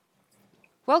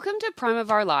Welcome to Prime of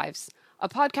Our Lives, a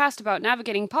podcast about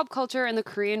navigating pop culture and the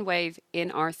Korean wave in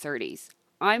our 30s.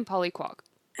 I'm Polly Kwok.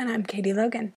 And I'm Katie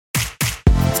Logan.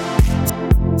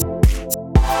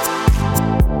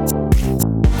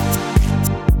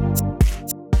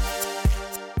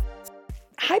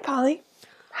 Hi, Polly.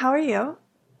 How are you?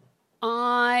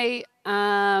 I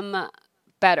am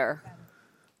better.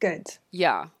 Good.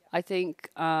 Yeah, I think,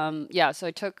 so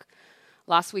I took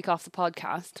last week off the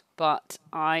podcast, but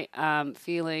I am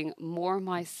feeling more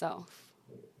myself.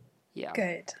 Yeah,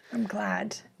 Good. I'm glad.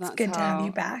 It's that's good to have you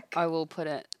how back. I will put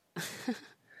it.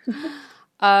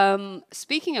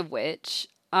 Speaking of which,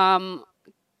 I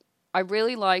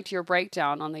really liked your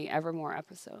breakdown on the Evermore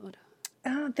episode.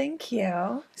 Oh, thank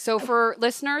you. So for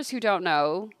listeners who don't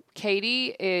know,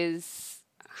 Katie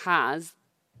has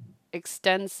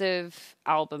extensive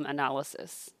album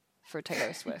analysis for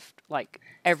Taylor Swift, like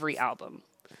every album.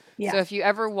 So Yeah. if you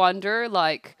ever wonder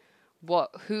like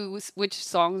which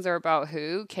songs are about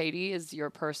who, Katie is your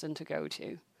person to go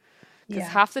to. Cuz Yeah.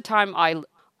 half the time I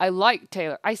like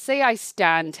Taylor. I say I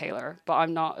stan Taylor, but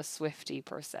I'm not a Swiftie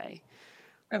per se.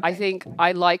 I Okay. think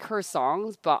I like her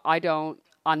songs, but I don't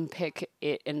unpick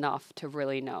it enough to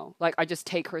really know. Like I just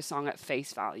take her song at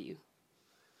face value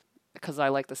because I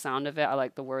like the sound of it. I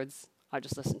like the words.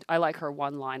 I like her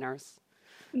one-liners.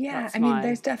 Yeah. That's I mean, my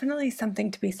there's definitely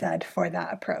something to be said for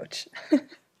that approach.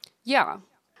 yeah.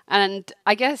 And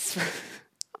I guess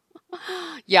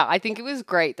yeah, I think it was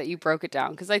great that you broke it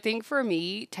down because I think for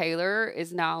me, Taylor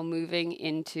is now moving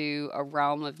into a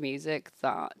realm of music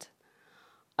that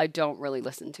I don't really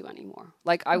listen to anymore.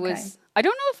 Like Okay. I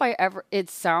don't know if it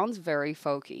sounds very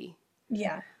folky.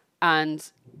 Yeah. And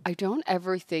I don't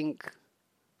ever think,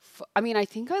 I mean, I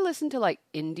think I listen to like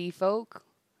indie folk,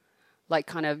 like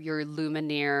kind of your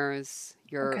Lumineers,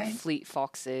 your Okay. Fleet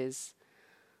Foxes,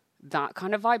 that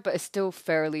kind of vibe, but it's still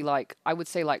fairly like, I would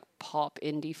say like pop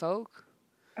indie folk.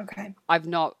 Okay. I've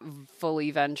not fully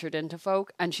ventured into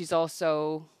folk. And she's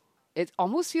also, it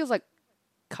almost feels like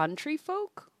country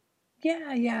folk.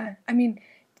 Yeah. Yeah. I mean,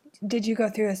 did you go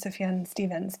through a Sufjan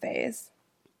Stevens phase?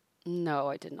 No,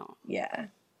 I did not. Yeah.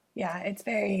 Yeah. It's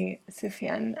very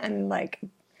Sufjan and like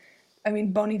I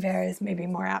mean, Bon Iver is maybe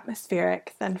more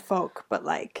atmospheric than folk, but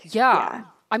like, Yeah. yeah,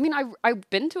 I mean, I've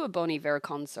been to a Bon Iver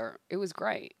concert. It was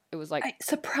great. It was like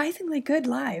surprisingly good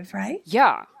live, right?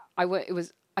 yeah, I went. It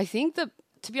was. I think the.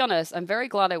 To be honest, I'm very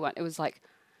glad I went. It was like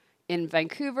in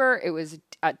Vancouver. It was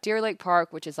at Deer Lake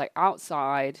Park, which is like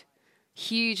outside,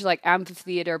 huge like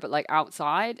amphitheater, but like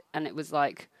outside, and it was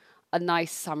like a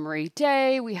nice summery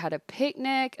day. We had a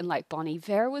picnic, and like Bon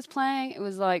Iver was playing. It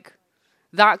was like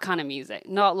that kind of music,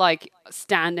 not like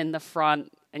stand in the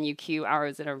front and you queue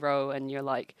hours in a row and you're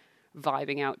like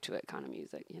vibing out to it kind of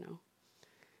music, you know.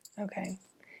 Okay.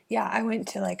 Yeah, I went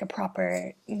to like a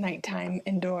proper nighttime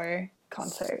indoor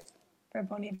concert for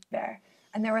Bon Iver,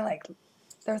 and there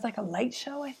was like a light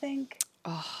show, I think.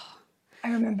 Oh,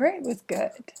 I remember it was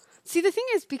good. see, the thing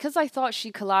is, because I thought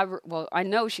well, I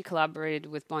know she collaborated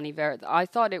with Bon Iver. I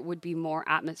thought it would be more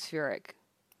atmospheric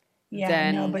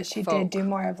Yeah, no, than but she did do folk.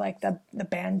 more of like the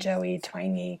banjo-y,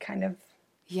 twangy kind of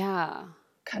Yeah,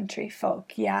 country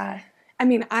folk. Yeah. I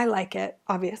mean, I like it.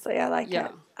 Obviously, I like yeah.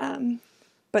 it.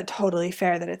 But totally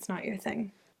fair that it's not your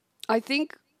thing. I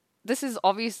think this is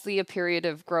obviously a period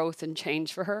of growth and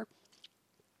change for her,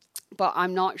 but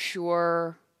I'm not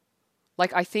sure.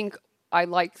 Like, I think I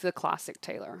like the classic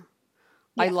Taylor.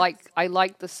 Yeah. I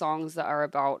like the songs that are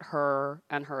about her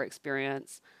and her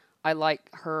experience. I like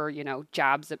her,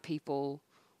 jabs at people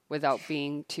without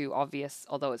being too obvious,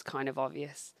 although it's kind of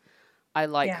obvious. I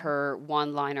like Yeah. her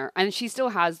one-liner, and she still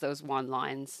has those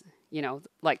one-lines,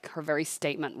 like her very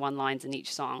statement one-lines in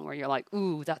each song where you're like,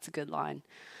 "Ooh, that's a good line."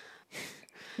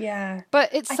 Yeah.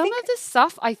 But it's I some think of this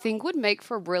stuff I think would make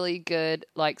for really good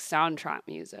like soundtrack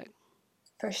music.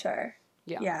 for sure.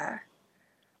 Yeah. Yeah.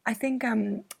 I think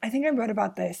I wrote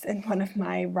about this in one of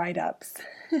my write-ups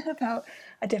about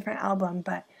a different album,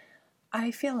 but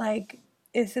I feel like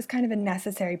this is kind of a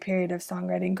necessary period of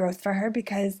songwriting growth for her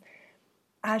because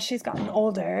as she's gotten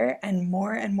older and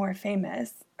more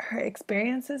famous, her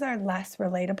experiences are less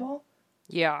relatable.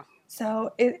 Yeah.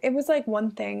 So it was like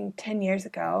one thing 10 years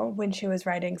ago when she was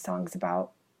writing songs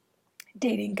about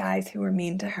dating guys who were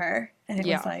mean to her. And it was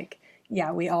Yeah. like,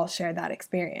 yeah, we all share that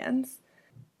experience.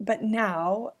 But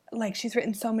now, like, she's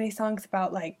written so many songs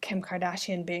about like Kim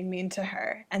Kardashian being mean to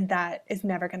her, and that is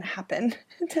never going to happen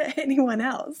to anyone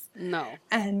else. No.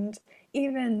 And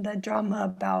even the drama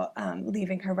about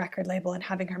leaving her record label and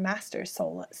having her masters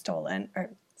stolen,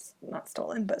 or not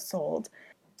stolen, but sold.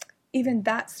 Even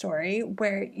that story,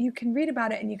 where you can read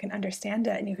about it and you can understand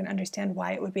it and you can understand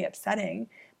why it would be upsetting,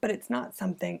 but it's not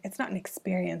an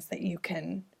experience that you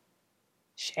can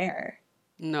share.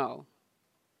 No.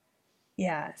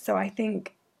 Yeah, so I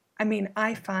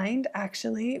find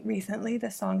actually recently the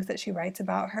songs that she writes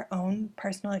about her own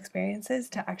personal experiences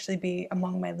to actually be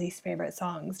among my least favorite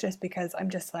songs, just because I'm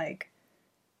just like,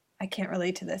 I can't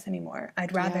relate to this anymore.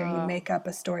 I'd rather you Yeah. make up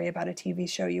a story about a TV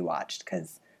show you watched,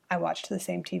 because I watched the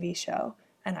same TV show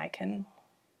and I can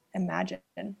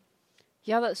imagine.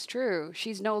 Yeah, that's true.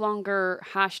 She's no longer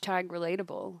hashtag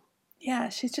relatable. Yeah,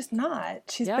 she's just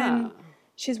not. Yeah.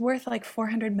 She's worth like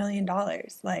 $400 million.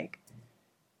 Like,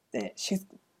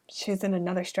 she's in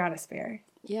another stratosphere.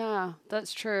 Yeah,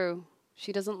 that's true.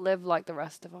 She doesn't live like the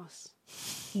rest of us.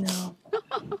 No.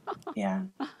 Yeah.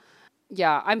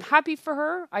 Yeah, I'm happy for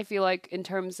her. I feel like in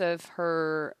terms of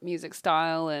her music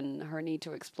style and her need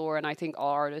to explore, and I think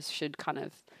all artists should kind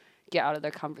of get out of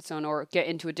their comfort zone or get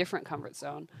into a different comfort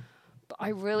zone. But I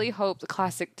really hope the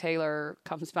classic Taylor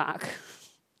comes back.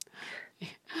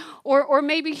 Or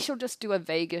maybe she'll just do a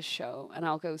Vegas show and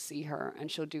I'll go see her and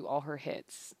she'll do all her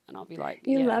hits and I'll be like,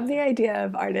 You yeah. love the idea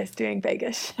of artists doing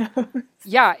Vegas shows.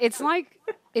 Yeah, it's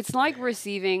like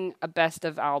receiving a best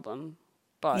of album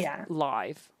but Yeah.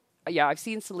 live. Yeah, I've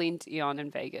seen Celine Dion in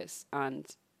Vegas and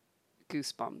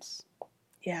goosebumps.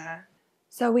 Yeah.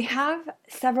 So we have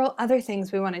several other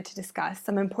things we wanted to discuss,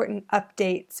 some important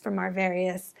updates from our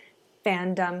various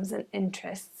fandoms and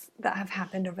interests that have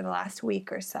happened over the last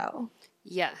week or so.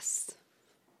 Yes.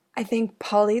 I think,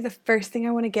 Polly, the first thing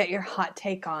I want to get your hot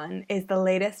take on is the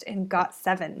latest in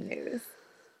GOT7 news.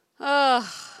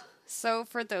 So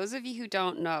for those of you who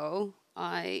don't know,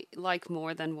 I like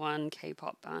more than one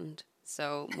K-pop band.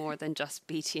 So more than just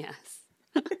BTS.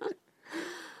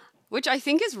 Which I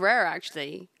think is rare,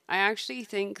 actually. I actually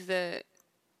think that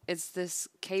it's this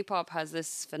K-pop has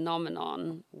this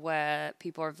phenomenon where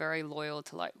people are very loyal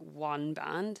to like one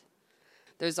band.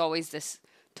 There's always this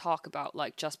talk about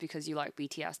like just because you like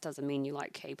BTS doesn't mean you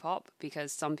like K-pop,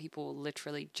 because some people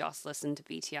literally just listen to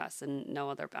BTS and no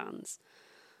other bands.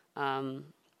 And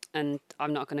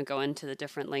I'm not going to go into the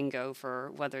different lingo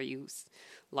for whether you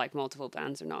like multiple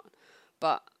bands or not.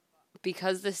 But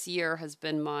because this year has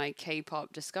been my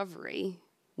K-pop discovery,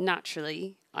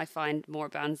 naturally, I find more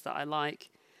bands that I like.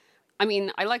 I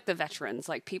mean, I like the veterans,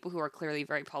 like people who are clearly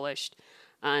very polished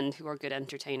and who are good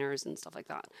entertainers and stuff like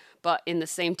that. But in the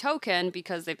same token,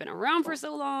 because they've been around for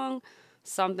so long,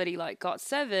 somebody like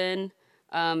GOT7,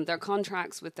 their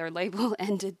contracts with their label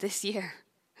ended this year.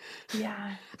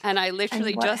 Yeah. And I And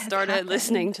literally what just has started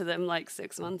listening happened? to them like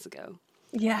 6 months ago.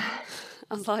 Yeah.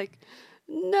 I was like,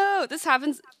 no, this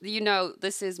happens.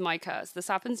 This is my curse. This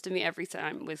happens to me every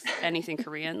time with anything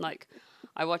Korean. Like,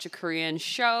 I watch a Korean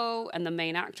show and the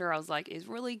main actor, I was like, is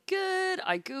really good.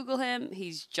 I Google him.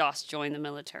 He's just joined the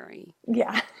military.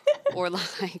 Yeah. Or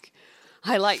like,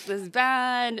 I like this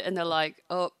band. And they're like,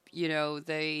 oh,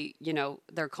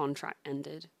 their contract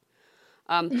ended.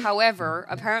 However,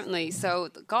 apparently, so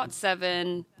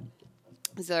GOT7,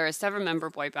 they're a 7-member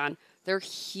boy band. They're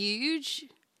huge.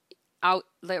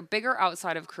 They're bigger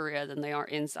outside of Korea than they are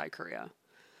inside Korea,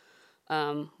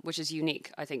 which is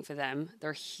unique, I think, for them.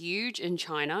 They're huge in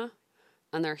China,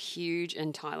 and they're huge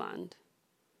in Thailand.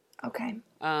 Okay.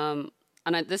 And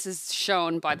this is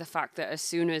shown by the fact that as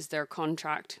soon as their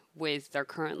contract with their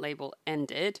current label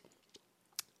ended,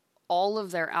 all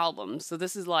of their albums, so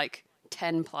this is like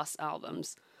 10 plus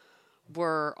albums,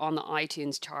 were on the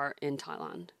iTunes chart in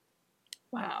Thailand.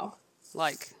 Wow.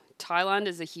 Like, Thailand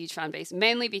is a huge fan base,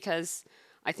 mainly because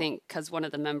one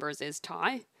of the members is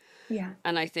Thai. Yeah.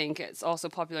 And I think it's also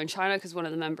popular in China because one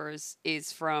of the members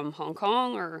is from Hong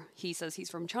Kong, or he says he's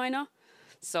from China.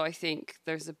 So I think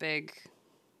there's a big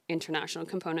international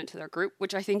component to their group,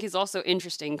 which I think is also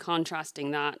interesting,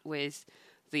 contrasting that with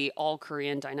the all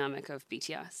Korean dynamic of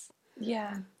BTS.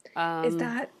 Yeah. Is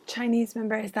that Chinese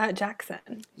member? Is that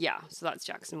Jackson? Yeah, so that's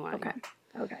Jackson Wang. Okay.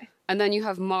 Okay. And then you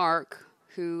have Mark,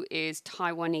 who is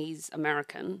Taiwanese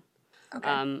American.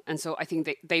 Okay. And so I think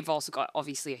they've also got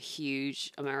obviously a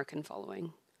huge American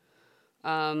following.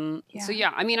 Yeah. So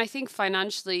yeah, I mean, I think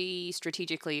financially,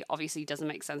 strategically, obviously it doesn't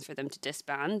make sense for them to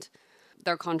disband.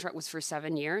 Their contract was for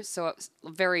 7 years. So it's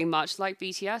very much like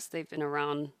BTS. They've been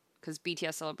around because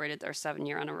BTS celebrated their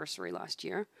 7-year anniversary last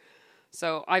year.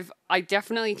 So I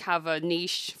definitely have a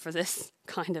niche for this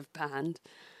kind of band.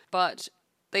 But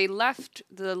they left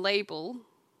the label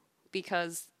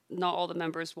because not all the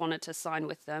members wanted to sign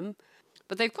with them.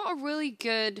 But they've got a really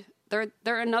good...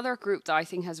 They're another group that I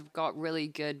think has got really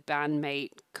good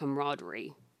bandmate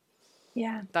camaraderie.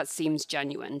 Yeah. That seems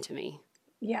genuine to me.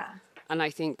 Yeah. And I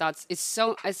think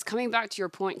it's coming back to your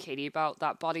point, Katie, about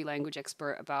that body language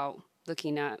expert, about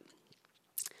looking at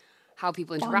how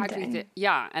people interact with it. Bonding.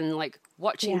 Yeah, and like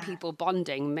watching Yeah. people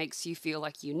bonding makes you feel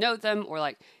like you know them, or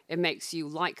like it makes you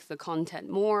like the content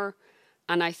more.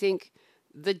 And I think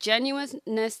the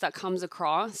genuineness that comes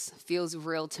across feels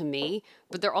real to me,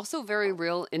 but they're also very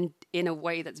real in a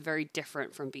way that's very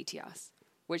different from BTS,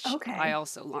 which I Okay.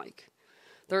 also like.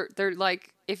 They're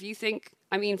like, if you think,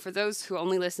 I mean, for those who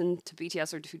only listen to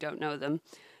BTS or who don't know them,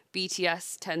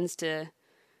 BTS tends to,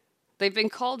 they've been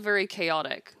called very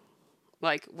chaotic.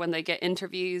 Like when they get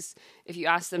interviews, if you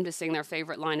ask them to sing their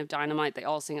favorite line of Dynamite, they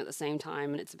all sing at the same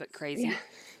time and it's a bit Yeah. crazy.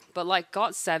 But like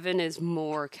GOT7 is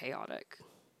more chaotic.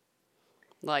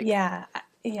 Like Yeah.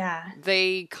 Yeah.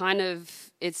 they kind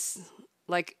of, it's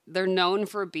like they're known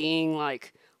for being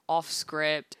like off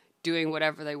script, doing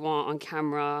whatever they want on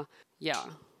camera. Yeah,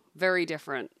 very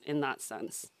different in that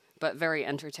sense, but very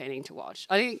entertaining to watch.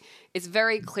 I think it's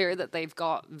very clear that they've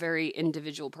got very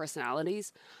individual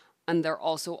personalities, and they're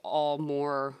also all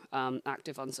more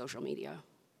active on social media.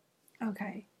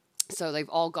 Okay. So they've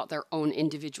all got their own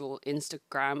individual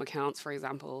Instagram accounts, for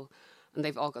example, and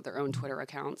they've all got their own Twitter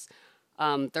accounts.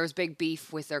 There's big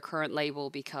beef with their current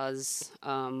label because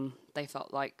they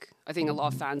felt like, I think a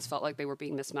lot of fans felt like they were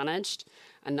being mismanaged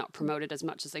and not promoted as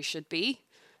much as they should be.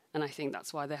 And I think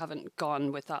that's why they haven't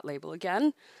gone with that label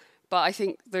again. But I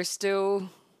think they're still,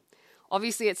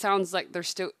 obviously it sounds like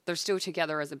they're still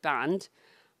together as a band.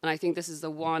 And I think this is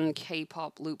the one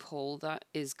K-pop loophole that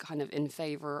is kind of in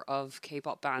favor of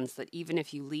K-pop bands, that even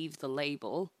if you leave the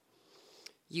label,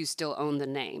 you still own the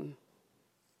name,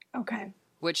 Okay.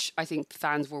 which I think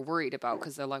fans were worried about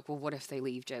because they're like, well, what if they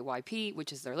leave JYP,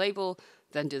 which is their label?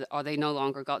 Then are they no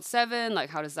longer GOT7? Like,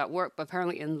 how does that work? But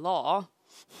apparently in law,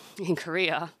 in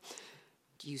Korea,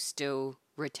 you still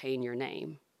retain your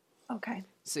name. Okay.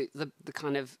 So the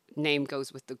kind of name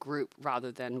goes with the group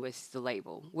rather than with the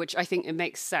label, which I think it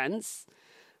makes sense.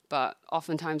 But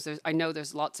oftentimes I know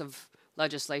there's lots of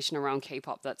legislation around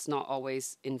K-pop that's not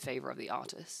always in favor of the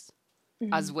artists,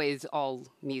 as with all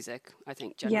music, I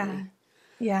think, Yeah. generally.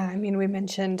 Yeah. I mean, we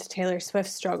mentioned Taylor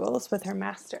Swift's struggles with her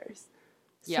masters.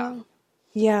 Yeah. So,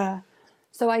 yeah.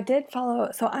 So I did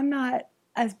follow, so I'm not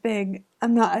as big,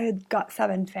 I'm not a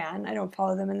GOT7 fan. I don't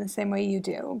follow them in the same way you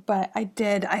do, but I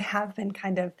have been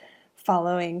kind of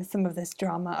following some of this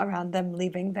drama around them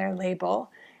leaving their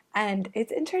label. And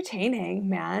it's entertaining,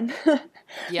 man.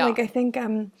 Yeah. Like, I think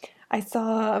I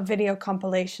saw a video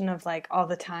compilation of like all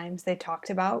the times they talked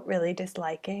about really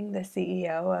disliking the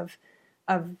CEO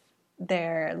of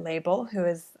their label, who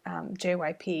is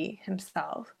JYP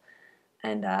himself.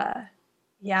 And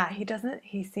yeah,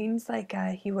 he seems like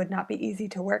he would not be easy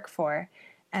to work for.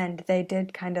 And they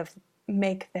did kind of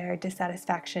make their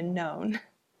dissatisfaction known.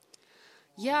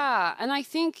 Yeah. And I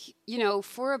think,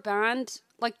 for a band,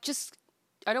 like just,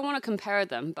 I don't want to compare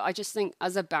them, but I just think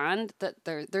as a band that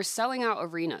they're selling out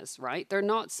arenas, right? They're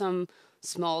not some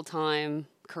small time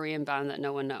Korean band that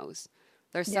no one knows.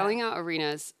 They're Yeah, selling out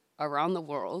arenas around the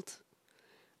world,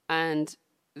 and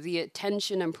the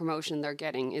attention and promotion they're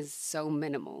getting is so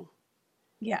minimal.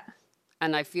 yeah,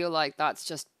 And I feel like that's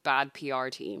just bad PR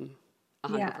team,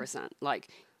 yeah, 100%. Like,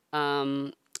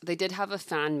 um, they did have a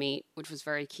fan meet, which was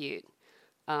very cute.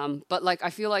 But like, I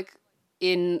feel like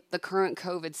in the current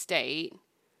COVID state,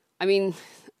 I mean,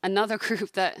 another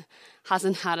group that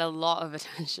hasn't had a lot of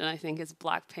attention, I think, is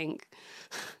Blackpink.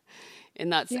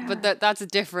 But yeah, that's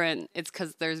different. It's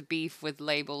because there's beef with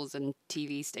labels and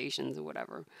TV stations or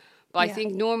whatever. But I yeah,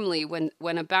 think normally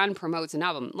when a band promotes an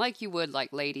album, like you would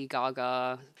like Lady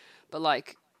Gaga, but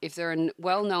like if they're a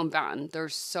well-known band,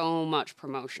 there's so much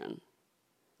promotion.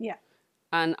 yeah,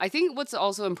 And I think what's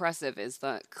also impressive is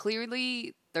that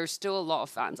clearly there's still a lot of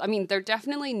fans. I mean, they're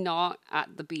definitely not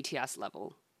at the BTS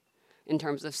level in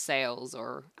terms of sales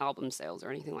or album sales or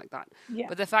anything like that. yeah,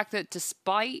 But the fact that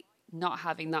despite not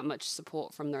having that much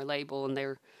support from their label and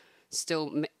they're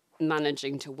still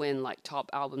managing to win like top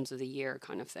albums of the year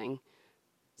kind of thing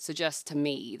suggests to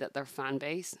me that their fan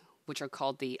base, which are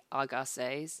called the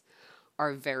Agases,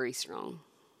 are very strong.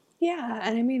 yeah.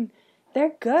 And I mean,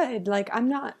 they're good. Like, I'm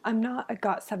not a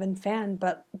GOT7 fan,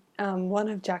 but one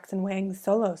of Jackson Wang's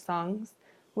solo songs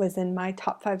was in my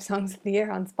top 5 songs of the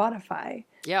year on Spotify.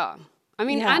 Yeah. I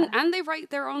mean, and Yeah, and they write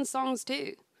their own songs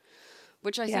too,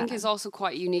 which I think yeah, is also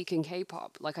quite unique in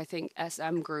K-pop. Like I think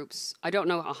SM groups, I don't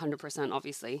know 100%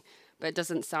 obviously, but it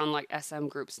doesn't sound like SM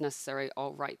groups necessarily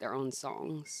all write their own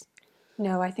songs.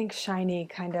 no, I think Shiny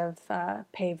kind of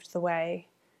paved the way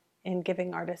in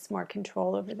giving artists more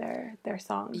control over their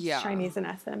songs. Yeah. Shiny's an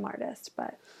SM artist,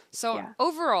 but So yeah,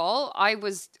 overall, I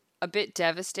was a bit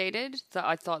devastated that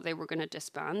I thought they were going to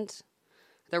disband.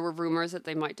 There were rumors that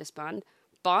they might disband,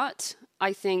 but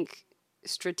I think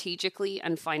strategically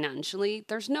and financially,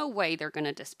 there's no way they're going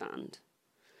to disband.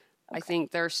 I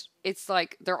think it's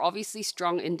like they're obviously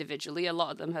strong individually. A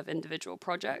lot of them have individual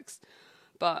projects,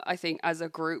 but I think as a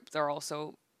group, they're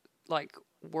also like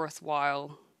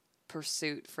worthwhile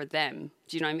pursuit for them.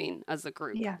 Do you know what I mean? As a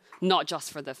group, Yeah. not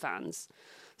just for the fans.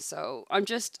 So I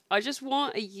just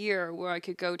want a year where I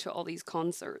could go to all these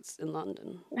concerts in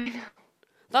London. I know.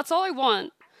 That's all I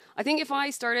want. I think if I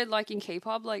started liking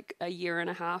K-pop like a year and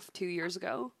a half, 2 years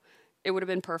ago, it would have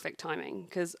been perfect timing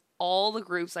because all the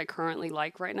groups I currently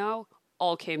like right now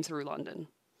all came through London.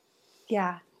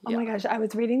 Yeah. Oh Yeah. my gosh. I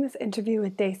was reading this interview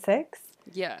with Day 6.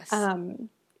 Yes. And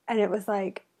it was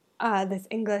like this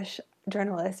English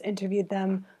journalist interviewed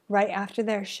them right after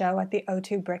their show at the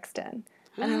O2 Brixton.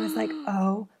 And I was like,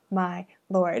 oh my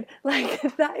Lord. Like,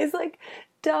 that is like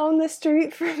down the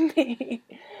street from me.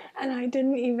 And I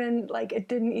didn't even, like, it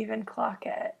didn't even clock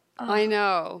it. Oh, I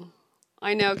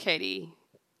know, Katie.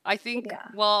 I think, yeah.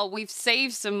 well, we've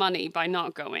saved some money by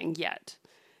not going yet.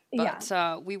 Yeah.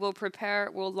 But we will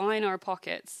we'll line our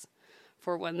pockets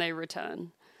for when they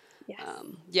return. Yes.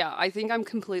 Yeah, I think I'm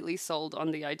completely sold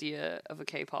on the idea of a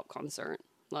K-pop concert.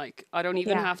 Like, I don't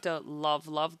even Yeah. have to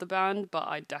love the band, but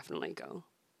I definitely go.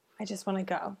 I just want to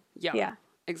go. Yeah, Yeah.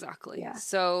 exactly. Yeah.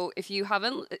 So if you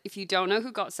don't know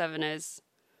who GOT7 is,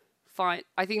 fine.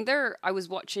 I think I was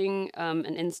watching an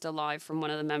Insta live from one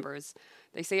of the members.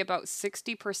 They say about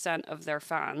 60% of their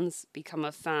fans become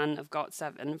a fan of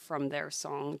GOT7 from their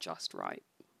song Just Right.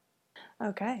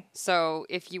 Okay. So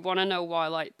if you want to know why I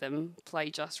like them, play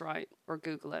Just Right or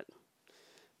Google it.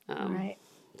 All right.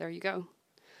 There you go.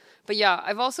 But yeah,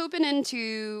 I've also been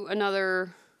into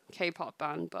another K-pop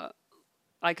band, but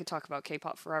I could talk about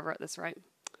K-pop forever at this rate.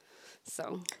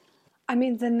 So, I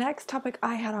mean, the next topic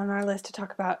I had on our list to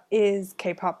talk about is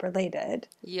K-pop related,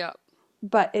 yep.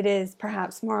 but it is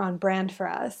perhaps more on brand for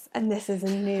us. And this is a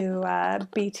new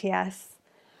BTS.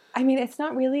 I mean, it's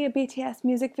not really a BTS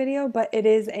music video, but it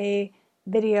is a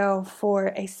video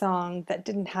for a song that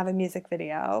didn't have a music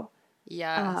video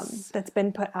Yes. that's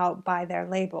been put out by their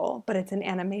label, but it's an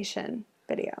animation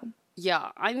video.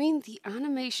 Yeah, I mean the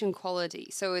animation quality.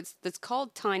 So it's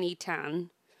called Tiny Tan,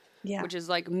 Yeah. which is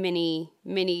like mini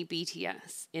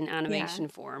BTS in animation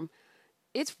form.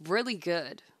 It's really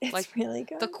good. It's like really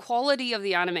good. the quality of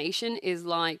the animation is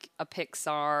like a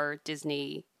Pixar,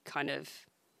 Disney kind of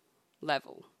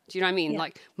level. Do you know what I mean? Yeah.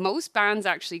 Like most bands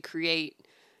actually create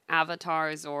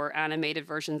avatars or animated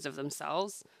versions of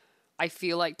themselves. I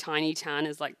feel like Tiny Tan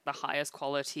is like the highest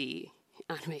quality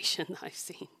animation that I've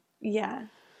seen. Yeah.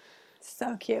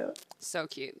 So cute. So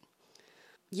cute.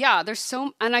 Yeah,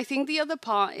 and I think the other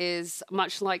part is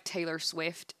much like Taylor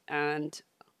Swift and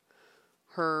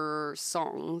her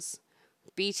songs,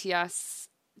 BTS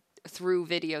through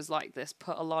videos like this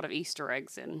put a lot of Easter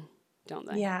eggs in, don't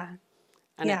they? Yeah.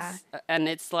 And Yeah.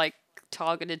 it's like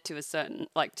targeted to a certain,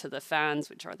 like to the fans,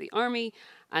 which are the army,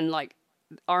 and like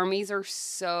armies are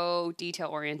so detail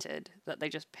oriented that they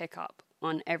just pick up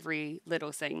on every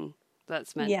little thing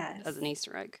that's meant Yes. as an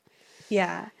Easter egg.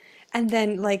 Yeah. And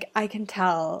then, like, I can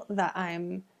tell that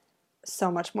I'm so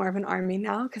much more of an army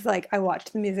now because, like, I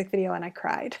watched the music video and I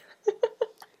cried.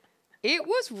 It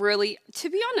was really, to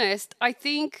be honest, I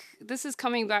think this is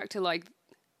coming back to like,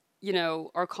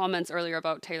 our comments earlier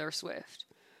about Taylor Swift.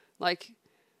 Like,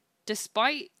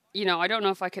 despite, I don't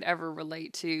know if I could ever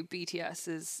relate to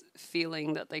BTS's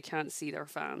feeling that they can't see their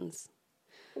fans,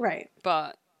 Right.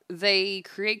 but they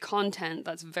create content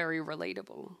that's very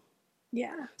relatable.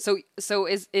 Yeah. So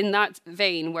is in that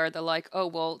vein where they're like, oh,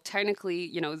 well, technically,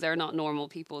 they're not normal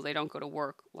people. They don't go to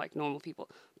work like normal people.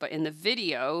 But in the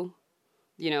video,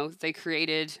 they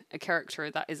created a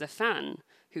character that is a fan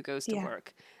who goes to Yeah.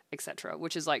 work, etc.,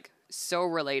 which is like so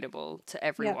relatable to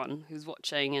everyone who's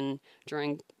watching and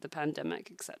during the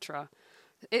pandemic, etc.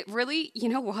 It really, you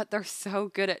know what? They're so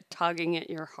good at tugging at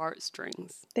your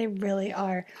heartstrings. They really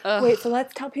are. Ugh. Wait, so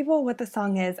let's tell people what the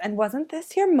song is. And wasn't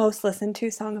this your most listened to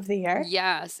song of the year?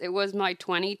 Yes, it was my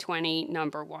 2020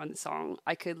 number one song.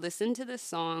 I could listen to this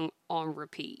song on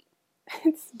repeat.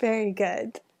 It's very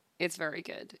good. It's very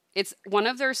good. It's one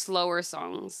of their slower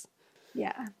songs.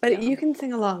 Yeah. But you can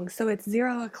sing along. So it's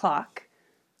 0 o'clock.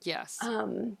 Yes.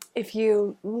 If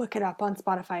you look it up on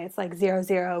Spotify, it's like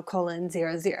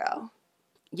 00:00.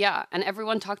 Yeah, and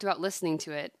everyone talked about listening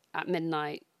to it at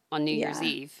midnight on New Year's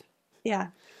Eve. Yeah.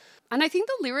 And I think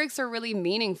the lyrics are really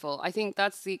meaningful. I think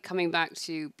that's coming back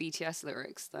to BTS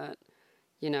lyrics that,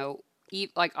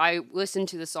 like I listened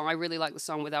to the song, I really like the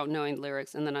song without knowing the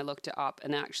lyrics, and then I looked it up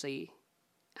and it actually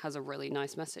has a really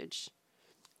nice message.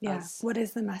 Yeah. What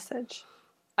is the message?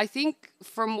 I think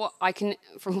from what I can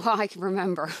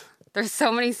remember, There's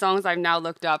so many songs I've now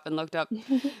looked up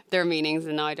their meanings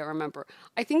and now I don't remember.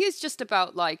 I think it's just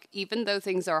about like, even though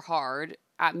things are hard,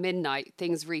 at midnight,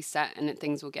 things reset and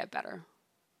things will get better.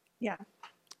 Yeah.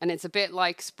 And it's a bit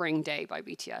like Spring Day by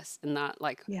BTS in that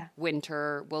like Yeah.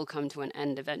 winter will come to an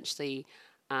end eventually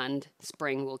and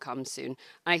spring will come soon. And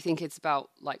I think it's about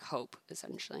like hope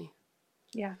essentially.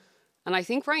 Yeah. And I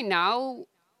think right now,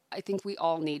 I think we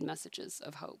all need messages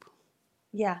of hope.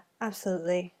 Yeah,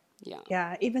 absolutely. Yeah.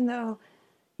 Yeah, even though,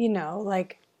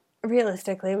 like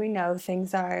realistically, we know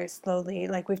things are slowly,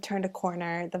 like we've turned a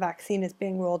corner, the vaccine is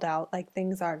being rolled out, like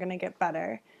things are going to get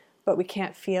better, but we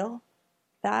can't feel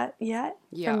that yet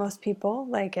for Yeah. most people.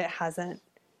 Like it hasn't.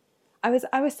 I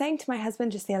was saying to my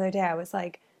husband just the other day, I was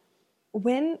like,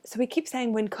 so we keep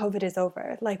saying when COVID is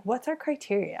over. Like what's our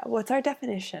criteria? What's our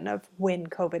definition of when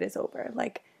COVID is over?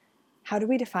 Like how do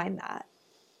we define that?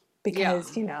 Yeah.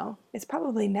 Because, it's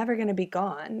probably never going to be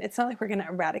gone. It's not like we're going to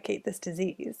eradicate this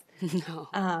disease.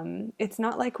 No. It's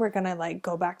not like we're going to like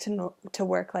go back to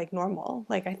work like normal.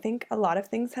 Like I think a lot of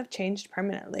things have changed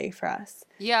permanently for us.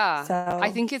 Yeah. I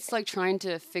So, think it's like trying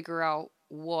to figure out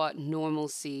what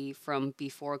normalcy from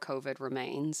before COVID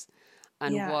remains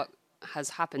and yeah. what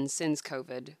has happened since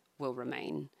COVID will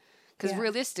remain. Because Yeah.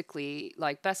 realistically,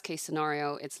 like best case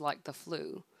scenario, it's like the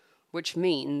flu, which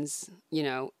means,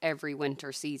 every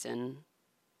winter season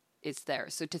it's there.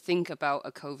 So to think about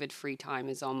a COVID free time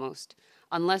is almost,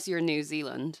 unless you're New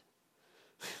Zealand,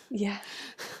 Yeah.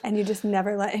 And you just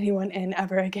never let anyone in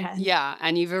ever again. yeah,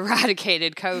 and you've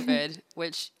eradicated COVID,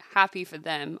 which happy for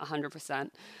them,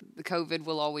 100%. The COVID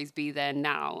will always be there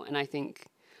now. And I think,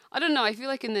 I don't know, I feel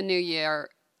like in the new year,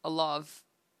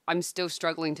 I'm still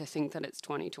struggling to think that it's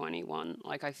 2021.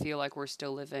 Like, I feel like we're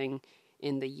still living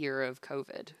in the year of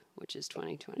COVID, which is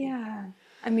 2020. Yeah.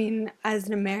 I mean, as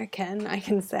an American, I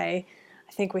can say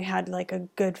I think we had like a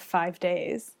good 5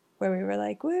 days where we were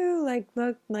like, woo, like,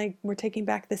 look, like we're taking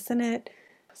back the Senate.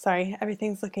 Sorry,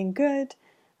 everything's looking good.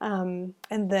 And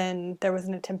then there was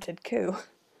an attempted coup.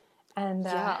 And,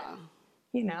 Yeah.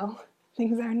 you know,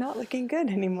 things are not looking good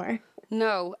anymore.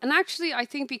 No. And actually, I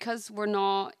think because we're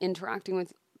not interacting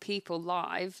with people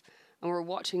live and we're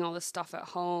watching all this stuff at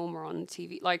home or on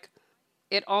TV, like,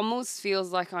 it almost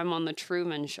feels like I'm on the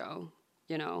Truman Show,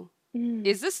 you know? Mm.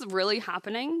 Is this really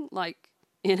happening, like,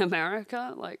 in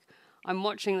America? Like, I'm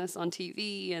watching this on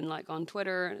TV and, like, on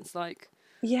Twitter, and it's like,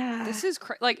 Yeah. this is,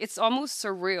 like, it's almost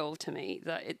surreal to me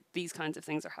that these kinds of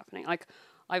things are happening. Like,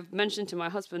 I've mentioned to my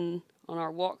husband on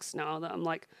our walks now that I'm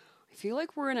like, I feel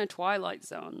like we're in a twilight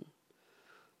zone,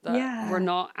 that we're Yeah.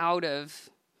 not out of,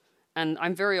 and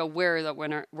I'm very aware that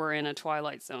we're in a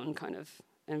twilight zone kind of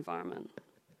environment.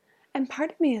 And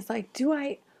part of me is like,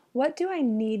 what do I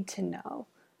need to know?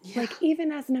 Yeah. Like,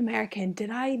 even as an American, did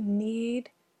I need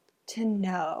to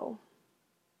know?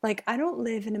 Like, I don't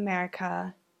live in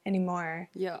America anymore.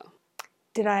 Yeah.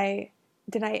 Did I,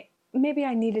 maybe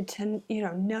I needed to,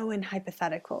 know in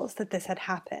hypotheticals that this had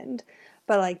happened.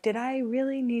 But like, did I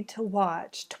really need to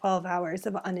watch 12 hours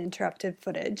of uninterrupted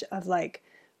footage of like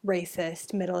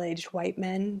racist middle-aged white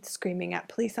men screaming at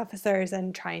police officers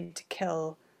and trying to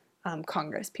kill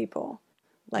Congress people?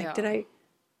 Like, Yeah. did I,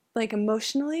 like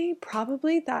emotionally,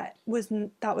 probably that was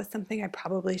something I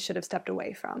probably should have stepped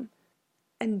away from.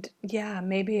 And yeah,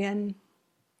 maybe in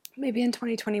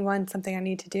 2021, something I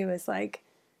need to do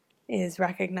is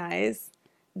recognize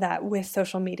that with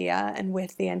social media and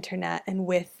with the internet and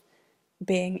with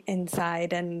being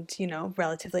inside and,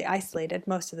 relatively isolated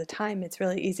most of the time, it's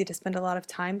really easy to spend a lot of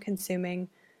time consuming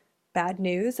bad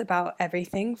news about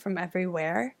everything from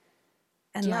everywhere.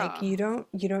 And like Yeah.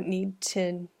 you don't need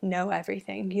to know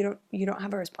everything. You don't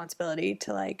have a responsibility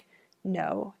to like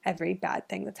know every bad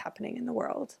thing that's happening in the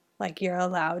world. Like you're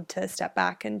allowed to step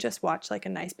back and just watch like a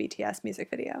nice BTS music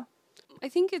video. I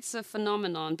think it's a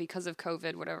phenomenon because of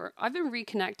COVID, whatever. I've been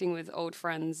reconnecting with old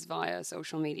friends via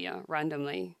social media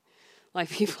randomly, like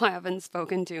people I haven't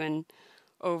spoken to in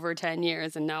over 10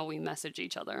 years, and now we message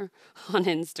each other on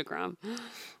Instagram.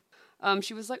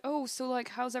 She was like, "Oh, so like,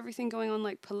 how's everything going on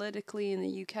like politically in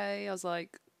the UK?" I was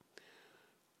like,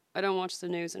 "I don't watch the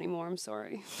news anymore. I'm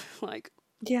sorry. Like,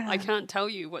 I Yeah. can't tell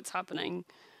you what's happening."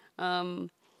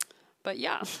 Um, but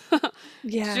yeah, do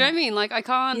you know what I Yeah. mean? Like, I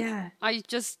can't. Yeah. I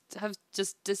just have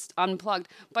just unplugged.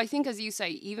 But I think, as you say,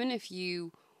 even if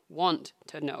you want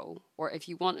to know, or if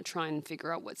you want to try and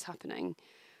figure out what's happening,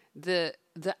 the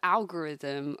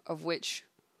algorithm of which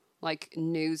like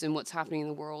news and what's happening in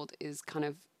the world is kind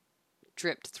of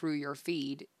dripped through your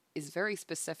feed is very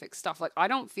specific stuff. Like, I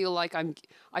feel like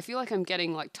I'm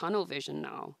getting like tunnel vision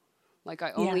now. Like, I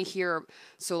Yeah. only hear,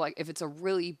 so like if it's a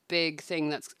really big thing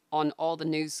that's on all the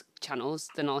news channels,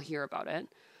 then I'll hear about it.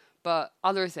 But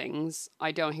other things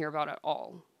I don't hear about at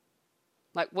all.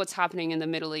 Like what's happening in the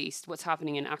Middle East, what's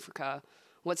happening in Africa,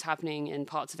 what's happening in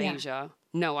parts of Yeah. Asia.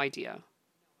 No idea.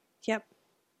 Yep.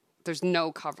 There's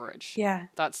no coverage. Yeah.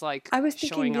 That's like I was thinking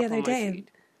showing the up other on my day,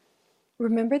 feed.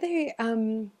 remember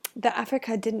that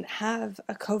Africa didn't have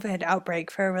a COVID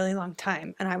outbreak for a really long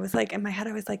time. And I was like, in my head,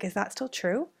 I was like, is that still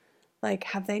true? Like,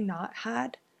 have they not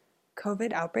had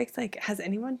COVID outbreaks? Like, has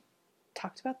anyone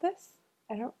talked about this?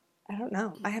 I don't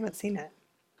know. I haven't seen it.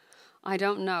 I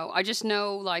don't know. I just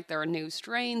know like there are new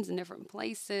strains in different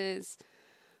places.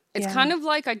 It's Yeah. kind of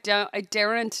like I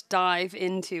daren't dive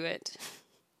into it.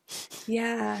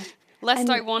 Yeah. Lest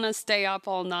I And want to stay up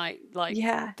all night like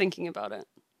yeah, thinking about it.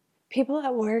 people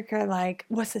at work are like,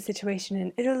 what's the situation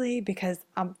in Italy? Because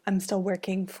I'm still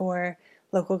working for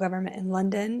local government in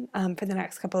London for the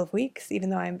next couple of weeks, even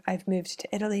though I've moved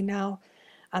to Italy now.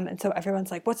 And so everyone's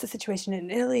like, what's the situation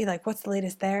in Italy? Like, what's the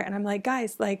latest there? And I'm like,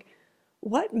 guys, like,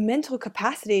 what mental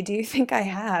capacity do you think I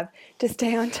have to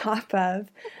stay on top of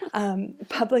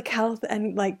public health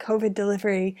and like COVID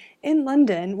delivery in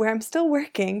London, where I'm still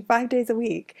working 5 days a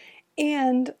week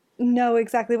and know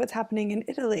exactly what's happening in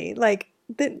Italy? Like,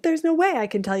 there's no way I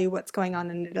can tell you what's going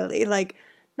on in Italy. Like,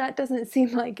 that doesn't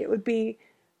seem like it would be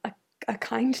a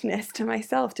kindness to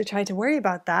myself to try to worry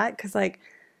about that because, like,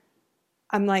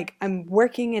 I'm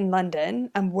working in London.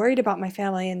 I'm worried about my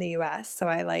family in the US. So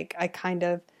I kind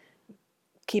of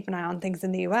keep an eye on things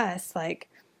in the US. Like,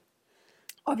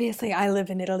 obviously I live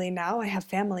in Italy now. I have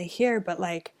family here, but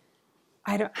like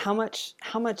I don't how much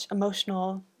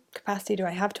emotional capacity do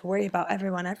I have to worry about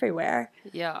everyone everywhere?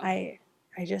 Yeah. I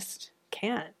just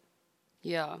can't.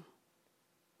 Yeah.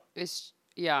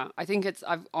 I think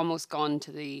I've almost gone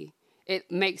to it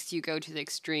makes you go to the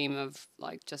extreme of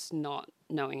like just not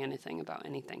knowing anything about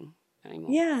anything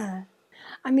anymore. Yeah.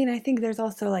 I mean, I think there's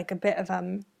also like a bit of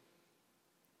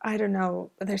I don't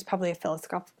know, there's probably a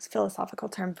philosophical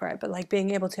term for it, but like being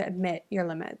able to admit your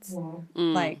limits.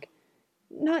 Like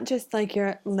not just like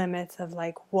your limits of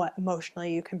like what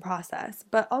emotionally you can process,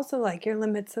 but also like your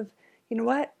limits of, you know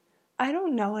what? I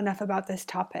don't know enough about this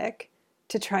topic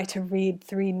to try to read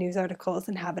 3 news articles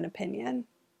and have an opinion.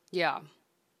 Yeah.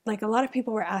 Like a lot of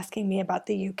people were asking me about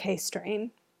the UK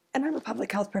strain, and I'm a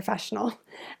public health professional,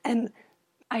 and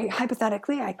I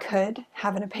could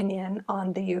have an opinion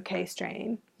on the UK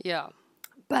strain. Yeah.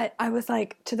 But I was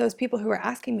like, to those people who were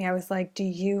asking me, I was like, do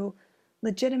you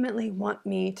legitimately want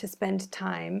me to spend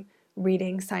time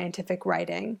reading scientific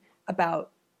writing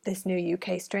about this new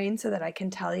UK strain so that I can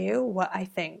tell you what I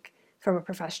think from a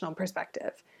professional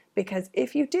perspective? Because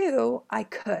if you do, I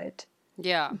could.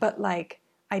 Yeah. But like,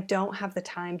 I don't have the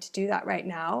time to do that right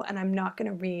now. And I'm not going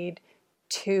to read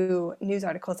 2 news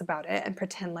articles about it and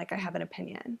pretend like I have an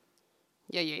opinion.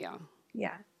 Yeah. Yeah. Yeah.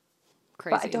 Yeah.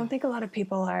 Crazy. But I don't think a lot of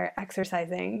people are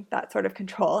exercising that sort of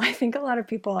control. I think a lot of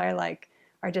people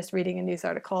are just reading a news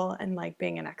article and like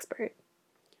being an expert.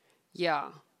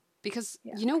 Yeah. Because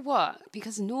Yeah. you know what?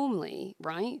 Because normally,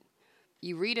 right?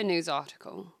 You read a news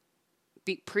article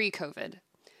pre-COVID.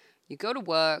 You go to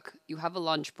work, you have a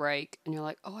lunch break, and you're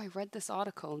like, "Oh, I read this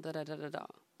article, da da da da da,"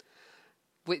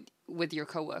 with your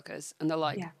coworkers, and they're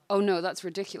like, Yeah. "Oh no, that's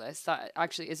ridiculous. That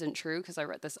actually isn't true because I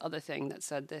read this other thing that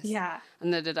said this." Yeah.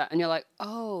 And da da da, and you're like,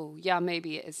 "Oh, yeah,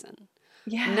 maybe it isn't."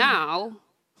 Yeah. Now,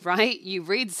 right? You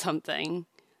read something,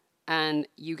 and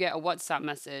you get a WhatsApp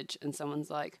message, and someone's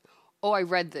like, "Oh, I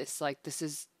read this. Like, this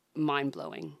is mind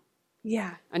blowing,"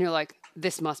 Yeah. and you're like,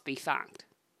 "This must be fact."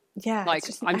 Yeah. It's Like,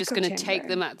 just an I'm just echo going to take chamber.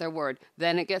 them at their word.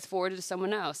 Then it gets forwarded to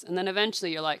someone else. And then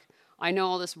eventually you're like, I know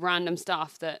all this random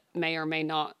stuff that may or may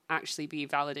not actually be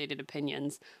validated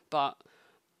opinions, but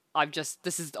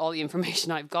this is all the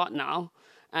information I've got now.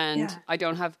 And Yeah. I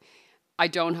don't have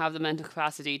the mental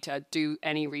capacity to do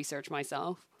any research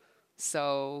myself.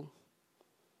 So,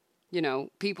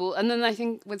 people, and then I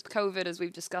think with COVID, as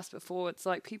we've discussed before, it's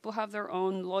like people have their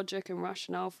own logic and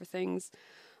rationale for things.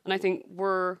 And I think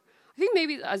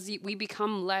maybe as we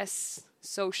become less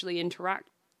socially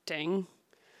interacting,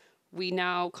 we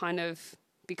now kind of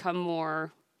become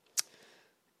more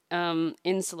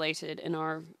insulated in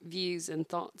our views and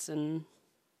thoughts and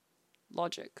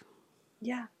logic.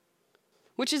 Yeah.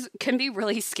 Which can be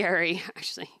really scary,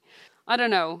 actually. I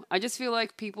don't know. I just feel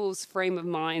like people's frame of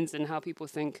minds and how people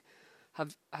think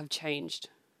have changed.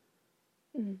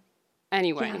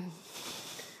 Anyway. Yeah.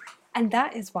 And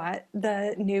that is what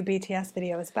the new BTS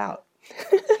video is about.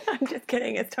 I'm just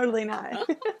kidding. It's totally not.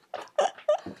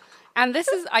 And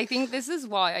I think this is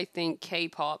why I think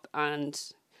K-pop and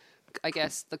I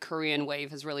guess the Korean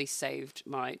wave has really saved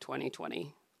my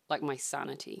 2020, like my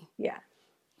sanity. Yeah.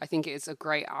 I think it's a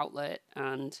great outlet,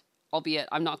 and albeit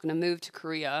I'm not going to move to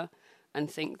Korea and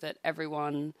think that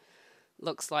everyone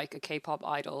looks like a K-pop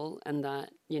idol and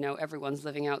that, everyone's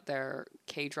living out their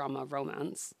K-drama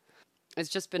romance. It's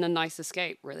just been a nice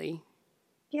escape, really.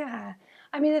 Yeah.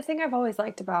 I mean, the thing I've always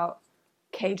liked about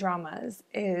K dramas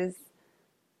is,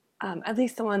 at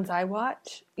least the ones I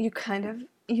watch, you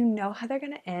know how they're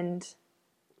going to end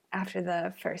after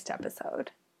the first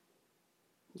episode.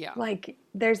 Yeah. Like,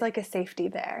 there's like a safety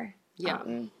there. Yeah.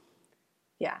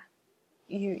 Yeah.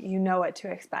 You know what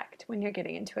to expect when you're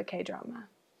getting into a K drama.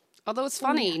 Although it's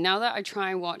funny, now that I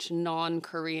try and watch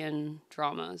non-Korean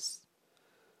dramas,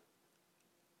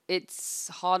 it's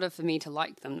harder for me to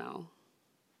like them now.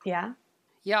 Yeah?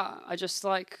 Yeah, I just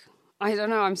like, I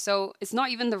don't know, it's not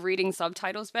even the reading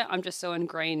subtitles bit, I'm just so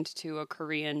ingrained to a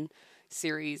Korean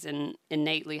series and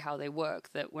innately how they work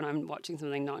that when I'm watching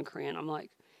something non-Korean, I'm like,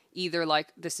 either like,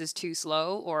 this is too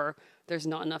slow, or there's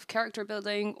not enough character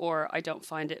building, or I don't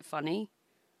find it funny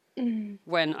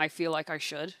when I feel like I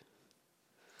should.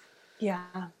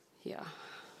 Yeah. Yeah.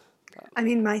 I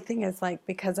mean, my thing is like,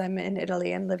 because I'm in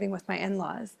Italy and living with my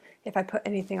in-laws, if I put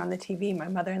anything on the TV, my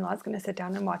mother-in-law is going to sit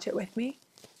down and watch it with me.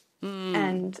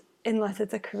 And unless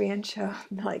it's a Korean show,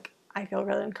 like, I feel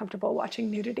really uncomfortable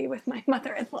watching nudity with my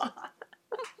mother-in-law.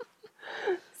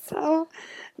 So,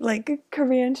 like,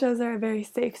 Korean shows are a very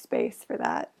safe space for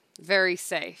that. Very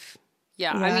safe.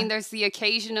 Yeah. I mean, there's the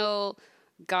occasional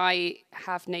guy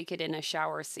half naked in a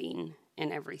shower scene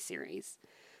in every series.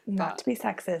 Not to be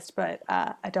sexist, but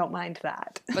I don't mind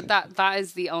that. But that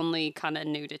is the only kind of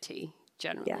nudity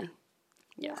generally.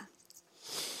 Yeah.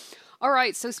 All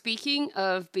right. So speaking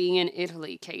of being in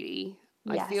Italy, Katie,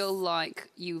 Yes. I feel like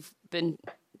you've been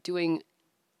doing.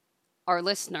 Our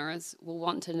listeners will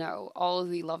want to know all of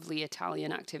the lovely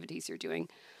Italian activities you're doing,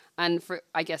 and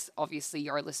I guess obviously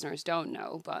your listeners don't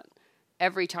know, but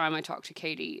every time I talk to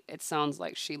Katie, it sounds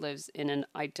like she lives in an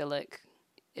idyllic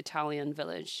Italian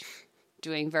village,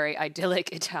 doing very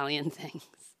idyllic Italian things.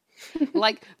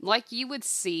 like you would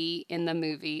see in the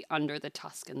movie Under the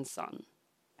Tuscan Sun.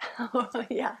 Oh,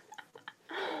 yeah.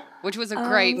 Which was a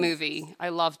great movie. I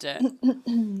loved it.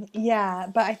 Yeah,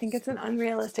 but I think it's an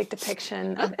unrealistic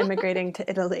depiction of immigrating to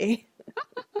Italy.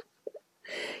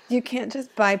 You can't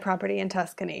just buy property in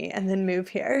Tuscany and then move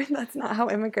here. That's not how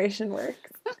immigration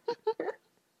works.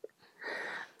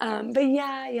 But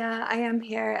yeah, I am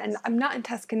here, and I'm not in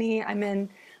Tuscany. I'm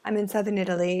in southern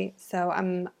Italy, so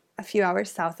I'm a few hours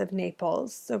south of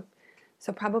Naples.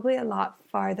 So probably a lot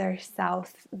farther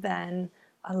south than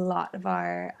a lot of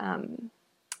our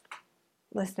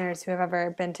listeners who have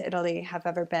ever been to Italy have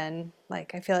ever been.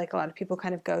 Like, I feel like a lot of people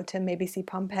kind of go to maybe see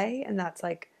Pompeii, and that's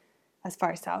like as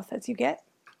far south as you get,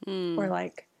 or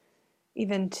like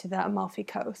even to the Amalfi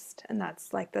Coast, and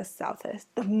that's like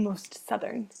the most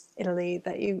southern Italy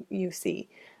that you see.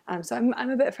 So I'm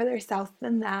a bit further south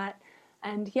than that,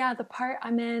 and yeah, the part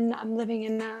I'm in, I'm living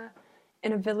in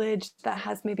a village that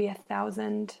has maybe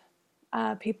 1,000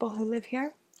 people who live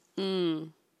here.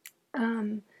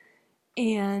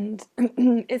 And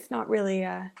it's not really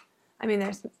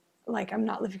there's like, I'm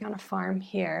not living on a farm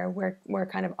here. We're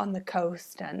kind of on the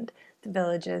coast, and the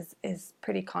village is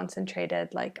pretty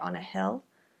concentrated, like on a hill.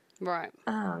 Right.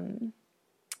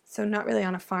 So not really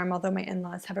on a farm, although my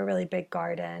in-laws have a really big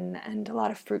garden and a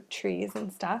lot of fruit trees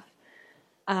and stuff.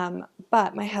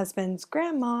 But my husband's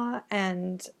grandma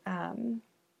and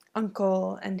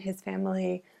uncle and his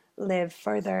family live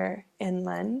further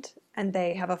inland, and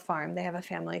they have a farm. They have a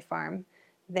family farm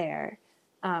there.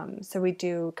 So we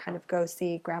do kind of go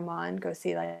see grandma and go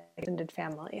see like extended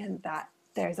family, and that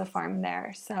there's a farm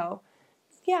there. So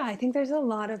yeah, I think there's a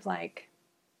lot of like,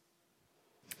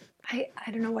 I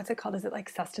don't know what's it called. Is it like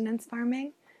sustenance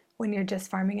farming, when you're just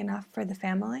farming enough for the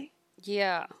family?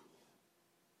 Yeah.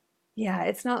 Yeah,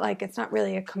 it's not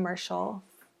really a commercial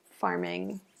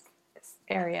farming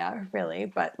area really,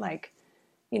 but like,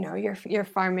 you're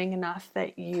farming enough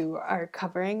that you are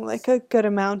covering like a good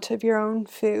amount of your own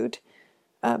food,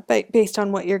 based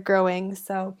on what you're growing.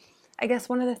 So I guess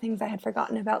one of the things I had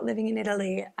forgotten about living in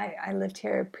Italy, I lived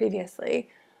here previously.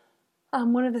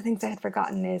 One of the things I had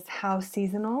forgotten is how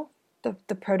seasonal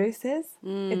the produce is.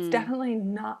 It's definitely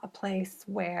not a place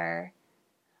where,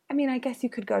 I guess you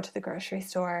could go to the grocery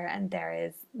store and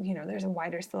there's a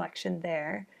wider selection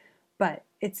there, but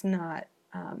it's not,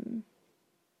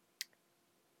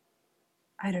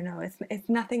 I don't know, it's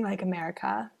nothing like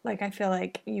America. Like, I feel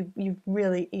like you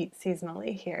really eat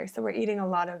seasonally here. So we're eating a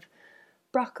lot of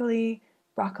broccoli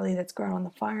that's grown on the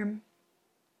farm.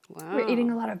 Wow. We're eating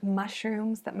a lot of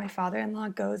mushrooms that my father-in-law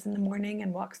goes in the morning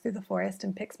and walks through the forest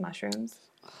and picks mushrooms.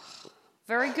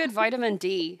 Very good vitamin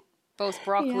D, both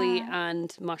broccoli Yeah.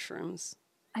 and mushrooms.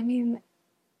 I mean,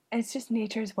 it's just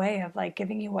nature's way of like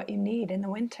giving you what you need in the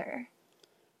winter.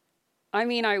 I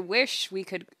mean, I wish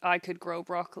I could grow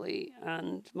broccoli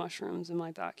and mushrooms in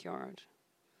my backyard,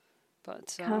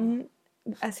 but Come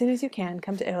as soon as you can,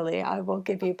 come to Italy. I will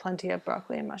give you plenty of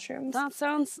broccoli and mushrooms. that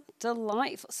sounds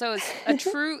delightful. So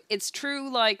it's true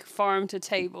like farm to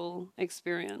table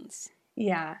experience.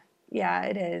 Yeah, yeah,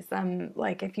 it is.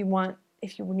 Like if you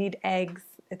need eggs,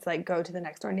 it's like go to the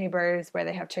next door neighbors where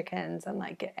they have chickens and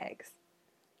like get eggs.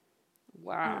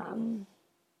 Wow. Um,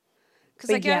 Because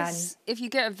I but yeah, guess if you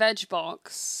get a veg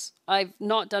box, I've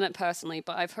not done it personally,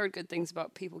 but I've heard good things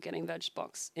about people getting veg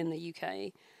box in the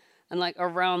UK. And like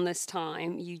around this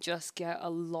time, you just get a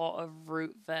lot of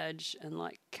root veg and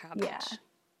like yeah, cabbage.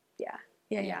 yeah,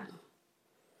 yeah, Yeah. yeah,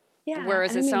 yeah.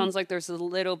 Whereas And I it mean, sounds like there's a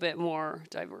little bit more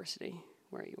diversity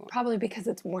where you are. probably because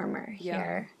it's warmer Yeah.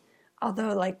 here.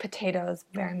 Although like potatoes,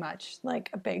 very much like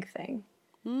a big thing.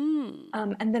 Mm.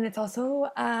 And then it's also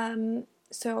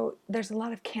so there's a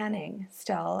lot of canning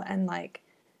still, and like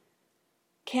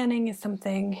canning is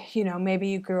something, you know, maybe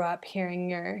you grew up hearing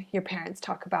your parents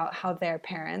talk about how their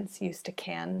parents used to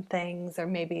can things, or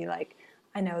maybe like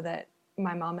I know that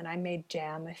my mom and I made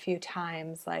jam a few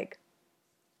times. Like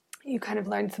you kind of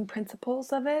learn some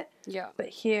principles of it, Yeah. but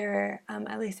here,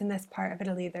 at least in this part of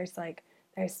Italy, there's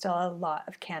still a lot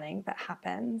of canning that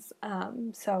happens.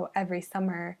 So every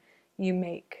summer you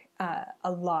make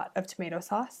a lot of tomato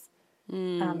sauce,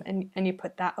 Mm. and you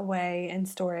put that away in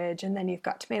storage, and then you've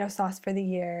got tomato sauce for the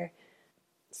year.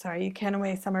 Sorry, you can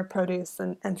away summer produce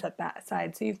and set that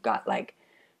aside. So you've got like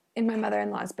in my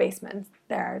mother-in-law's basement,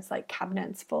 there's like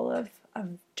cabinets full of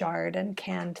jarred and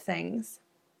canned things.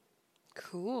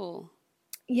 Cool.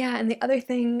 Yeah, and the other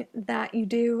thing that you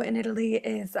do in Italy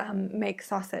is make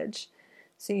sausage.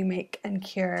 So you make and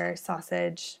cure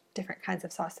sausage, different kinds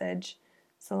of sausage,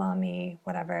 salami,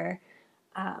 whatever.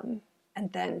 Um,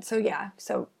 and then, so yeah,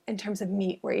 so in terms of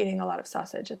meat, we're eating a lot of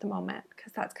sausage at the moment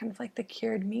because that's kind of like the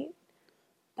cured meat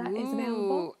that is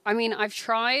available. Ooh. I mean, I've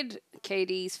tried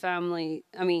Katie's family's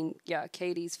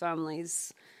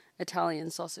Italian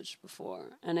sausage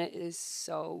before, and it is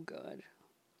so good.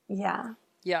 Yeah,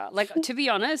 Yeah, like to be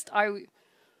honest, I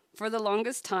for the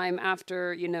longest time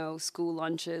after, school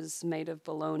lunches made of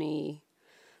bologna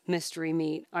mystery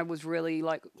meat, I was really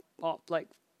like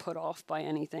put off by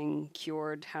anything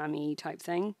cured hammy type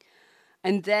thing.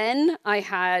 And then I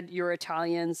had your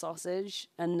Italian sausage,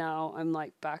 and now I'm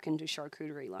like back into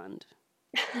charcuterie land.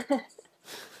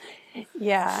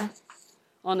 yeah,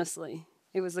 Honestly,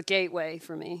 it was a gateway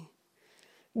for me.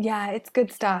 yeah, it's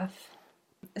good stuff.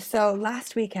 So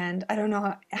last weekend, I don't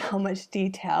know how much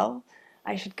detail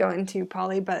I should go into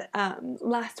probably, but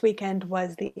last weekend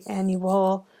was the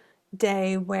annual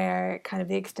day where kind of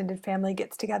the extended family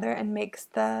gets together and makes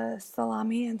the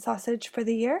salami and sausage for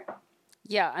the year.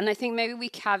 Yeah, and I think maybe we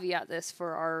caveat this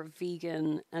for our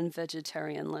vegan and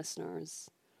vegetarian listeners,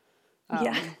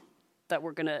 Yeah, that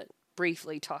we're going to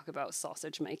briefly talk about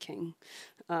sausage making.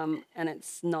 And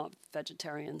it's not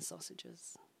vegetarian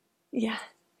sausages. yeah.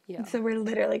 Yeah. So we're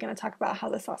literally going to talk about how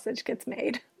the sausage gets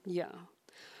made. Yeah.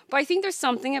 But I think there's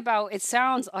something about it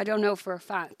sounds, I don't know for a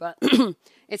fact, but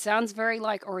it sounds very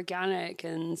like organic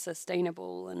and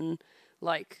sustainable and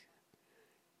like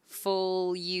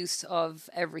full use of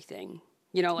everything.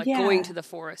 Like going Yeah, to the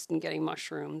forest and getting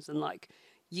mushrooms and like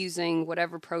using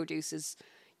whatever produce is,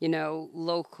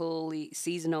 locally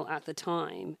seasonal at the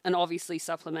time. And obviously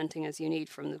supplementing as you need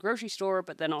from the grocery store,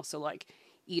 but then also like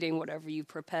eating whatever you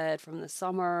prepared from the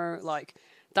summer. Like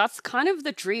that's kind of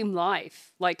the dream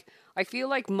life. Like I feel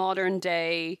like modern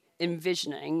day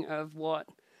envisioning of what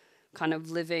kind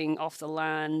of living off the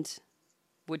land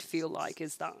would feel like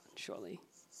is that, surely.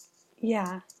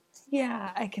 yeah,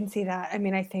 yeah, I can see that. I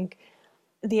mean, I think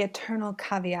the eternal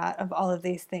caveat of all of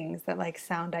these things that like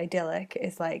sound idyllic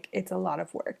is like it's a lot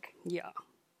of work. Yeah.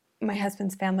 My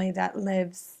husband's family that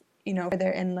lives, you know,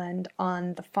 further inland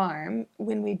on the farm,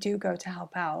 when we do go to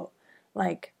help out,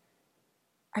 like,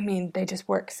 I mean, they just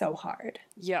work so hard.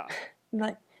 Yeah.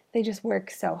 Like, they just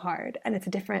work so hard. And it's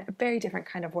a very different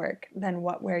kind of work than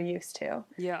what we're used to.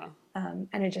 Yeah. And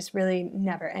it just really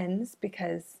never ends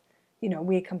because, you know,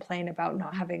 we complain about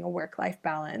not having a work life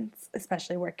balance,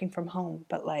 especially working from home.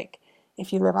 But like,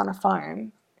 if you live on a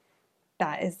farm,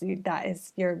 that is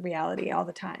your reality all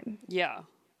the time. Yeah.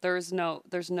 There's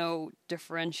no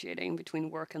differentiating between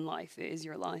work and life. It is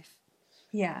your life.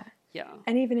 Yeah. Yeah.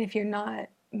 And even if you're not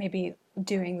maybe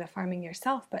doing the farming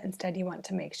yourself, but instead you want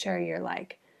to make sure you're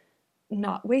like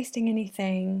not wasting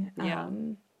anything, Yeah.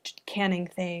 canning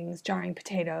things, jarring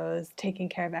potatoes, taking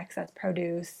care of excess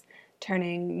produce,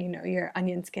 turning, you know, your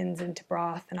onion skins into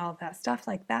broth and all of that stuff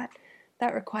like that.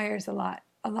 that requires a lot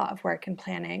of work and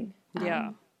planning.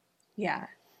 Yeah. Yeah.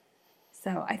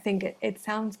 So I think it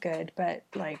sounds good, but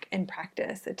like in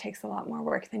practice, it takes a lot more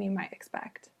work than you might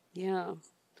expect. Yeah.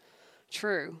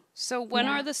 True. So when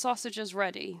are Yeah. the sausages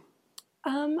ready?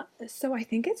 So I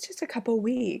think it's just a couple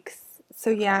weeks.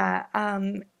 So Okay. yeah,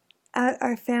 at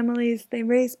our families, they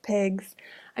raise pigs.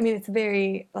 I mean, it's a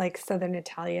very like Southern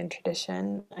Italian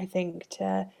tradition, I think,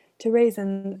 to raise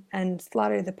and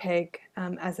slaughter the pig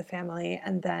as a family,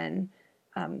 and then,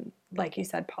 like you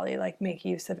said, Polly, like make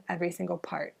use of every single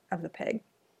part of the pig.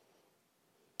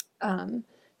 Um,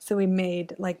 so we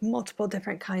made like multiple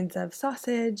different kinds of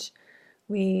sausage.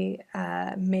 We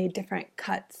made different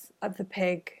cuts of the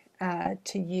pig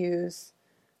to use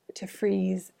to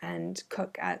freeze and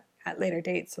cook at later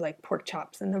dates. So like pork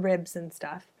chops and the ribs and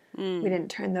stuff. We Mm. didn't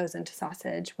turn those into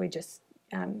sausage. We just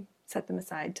set them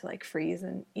aside to like freeze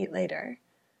and eat later.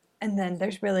 And then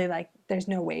there's really like there's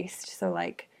no waste. So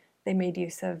like they made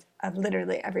use of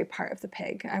literally every part of the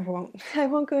pig. I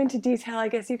won't go into detail. I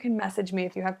guess you can message me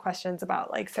if you have questions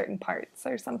about like certain parts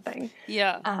or something.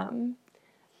 Yeah.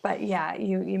 But yeah,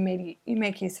 you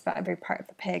make use of every part of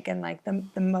the pig, and like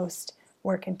the most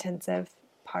work intensive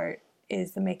part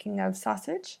is the making of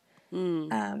sausage,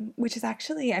 Mm. which is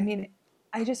actually, I mean,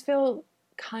 I just feel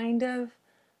kind of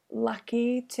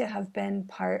lucky to have been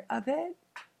part of it.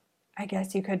 I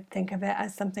guess you could think of it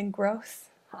as something gross,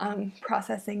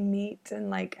 processing meat and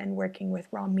like and working with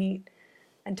raw meat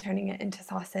and turning it into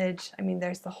sausage. I mean,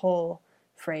 there's the whole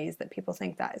phrase that people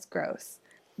think that is gross,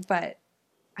 but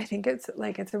I think it's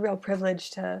like it's a real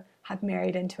privilege to have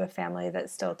married into a family that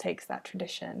still takes that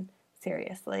tradition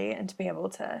seriously and to be able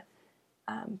to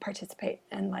participate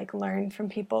and like learn from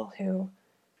people who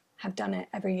have done it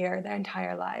every year their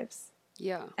entire lives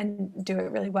Yeah. and do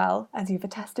it really well, as you've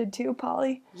attested to,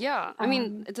 Polly. Yeah. I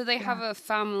mean, do they have Yeah. a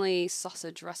family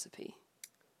sausage recipe?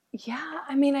 Yeah,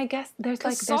 I mean, I guess Because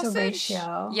there's a sausage,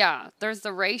 ratio. yeah, there's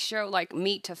the ratio, like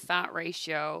meat to fat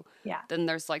ratio. Yeah, Then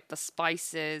there's like the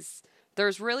spices.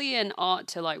 There's really an art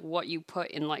to like what you put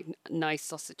in like nice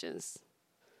sausages.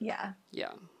 yeah.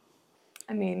 Yeah.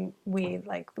 I mean, we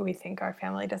think our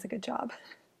family does a good job.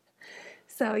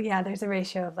 So yeah, there's a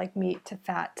ratio of like meat to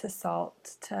fat to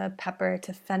salt to pepper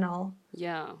to fennel.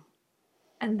 Yeah.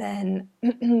 And then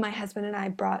my husband and I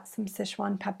brought some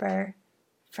Sichuan pepper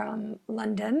from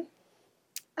London.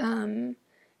 Um,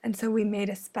 and so we made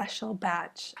a special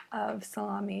batch of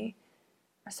salami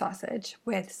sausage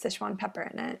with Sichuan pepper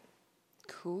in it.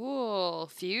 Cool.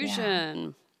 Yeah.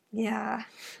 Fusion. Yeah.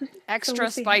 So we'll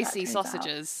Extra see how that spicy turns out.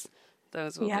 sausages.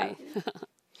 Those will Yeah.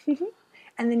 be.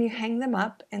 And then you hang them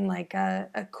up in like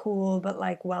a cool but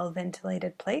like well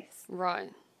ventilated place Right.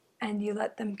 and you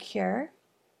let them cure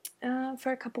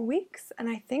for a couple weeks. And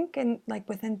I think in like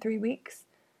within 3 weeks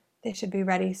they should be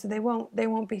ready. So they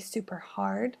won't be super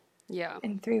hard Yeah.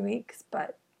 in 3 weeks,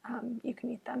 but you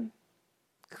can eat them.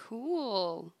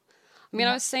 Cool. I mean,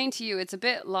 I Yeah. was saying to you, it's a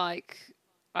bit like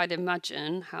I'd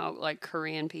imagine how like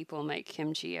Korean people make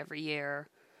kimchi every year.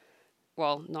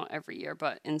 Well, not every year,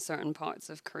 but in certain parts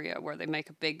of Korea where they make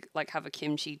a big, like, have a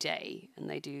kimchi day and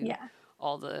they do Yeah.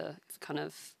 all the kind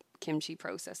of kimchi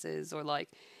processes, or like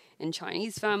in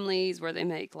Chinese families where they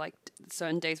make like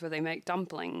certain days where they make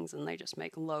dumplings and they just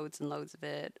make loads and loads of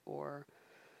it, or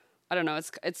I don't know,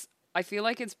 I feel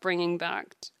like it's bringing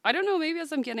back I don't know, maybe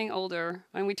as I'm getting older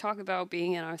and we talk about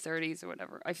being in our 30s or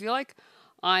whatever. I feel like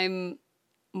I'm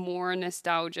more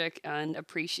nostalgic and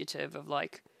appreciative of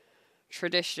like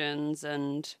traditions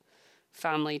and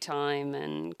family time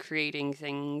and creating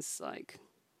things like,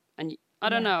 and I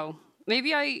don't Yeah. know,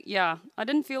 maybe I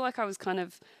didn't feel like I was kind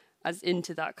of as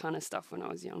into that kind of stuff when I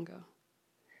was younger.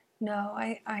 No,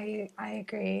 I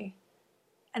agree.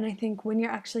 And I think when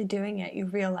you're actually doing it, you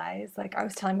realize, like I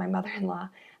was telling my mother-in-law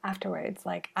afterwards,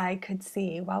 like I could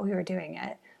see while we were doing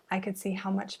it, I could see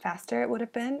how much faster it would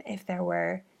have been if there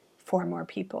were four more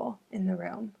people in the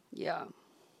room. Yeah.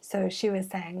 So she was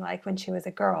saying, like, when she was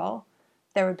a girl,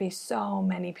 there would be so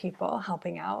many people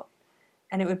helping out.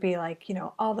 And it would be like, you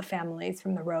know, all the families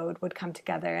from the road would come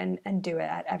together and do it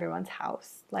at everyone's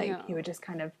house. Like, Yeah. you would just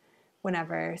kind of,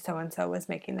 whenever so and so was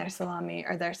making their salami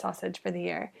or their sausage for the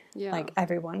year, Yeah. like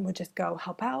everyone would just go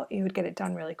help out. You would get it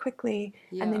done really quickly.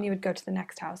 And then Yeah. you would go to the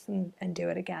next house and do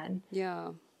it again.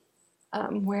 Yeah.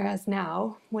 Whereas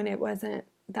now, when it wasn't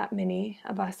that many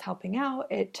of us helping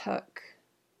out, it took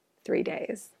 3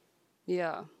 days.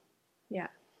 Yeah. Yeah.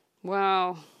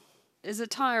 Wow. Is it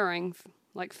tiring?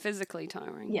 Like physically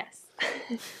tiring? Yes.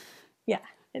 Yeah,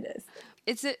 it is.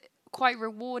 Is it quite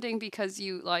rewarding because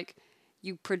you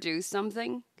produce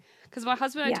something? Because my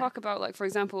husband and I Yeah. talk about, like, for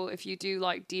example, if you do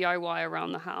like DIY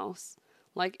around the house,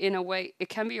 Like, in a way, it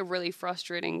can be a really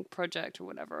frustrating project or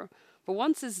whatever. But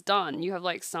once it's done, you have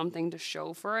like something to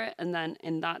show for it. And then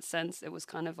in that sense, it was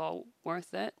kind of all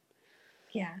worth it.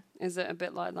 Yeah. Is it a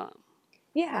bit like that?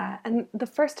 Yeah. And the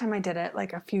first time I did it,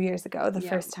 like a few years ago, the Yeah.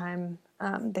 first time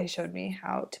they showed me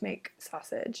how to make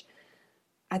sausage,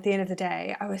 at the end of the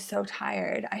day, I was so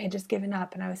tired. I had just given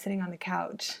up and I was sitting on the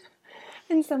couch.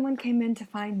 And someone came in to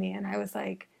find me, and I was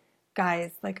like,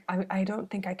 guys, like, I don't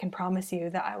think I can promise you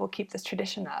that I will keep this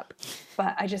tradition up,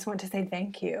 but I just want to say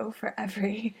thank you for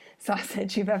every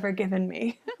sausage you've ever given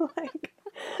me. Like,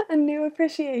 a new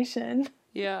appreciation.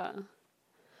 Yeah.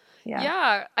 Yeah.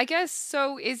 Yeah, I guess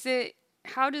so.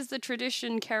 How does the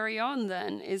tradition carry on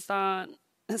then? Is that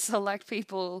select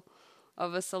people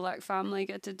of a select family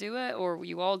get to do it, or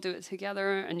you all do it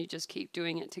together and you just keep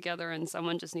doing it together and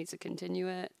someone just needs to continue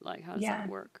it? Like, how does Yeah. that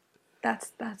work?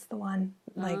 That's the one.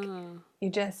 Like,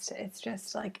 it's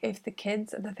just like, if the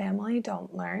kids of the family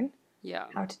don't learn Yeah.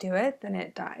 how to do it, then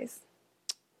it dies.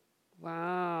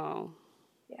 Wow.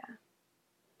 Yeah.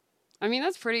 I mean,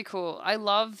 that's pretty cool. I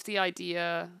love the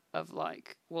idea of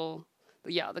like, well,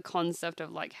 yeah, the concept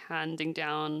of like handing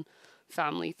down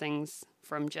family things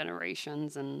from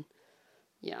generations. And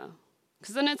yeah,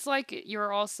 because then it's like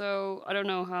you're also, I don't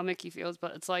know how Mickey feels,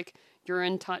 but it's like you're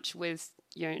in touch with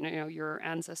your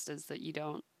ancestors that you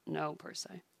don't know per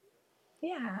se.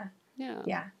 Yeah. Yeah.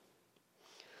 Yeah.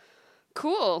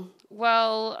 Cool.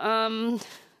 Well,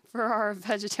 for our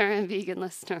vegetarian vegan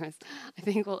listeners, I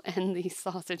think we'll end the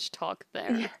sausage talk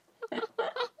there.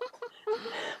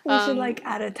 We should like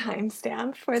add a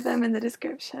timestamp for them in the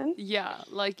description. Yeah,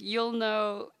 like you'll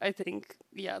know, I think,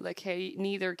 yeah, that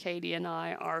neither Katie and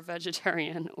I are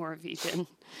vegetarian or vegan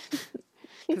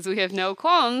because we have no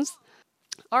qualms.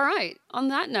 All right, on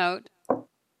that note,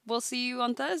 we'll see you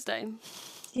on Thursday.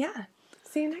 Yeah.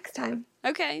 See you next time.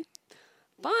 Okay.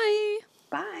 Bye.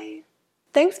 Bye.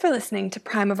 Thanks for listening to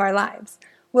Prime of Our Lives.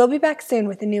 We'll be back soon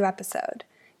with a new episode.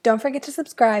 Don't forget to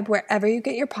subscribe wherever you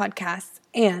get your podcasts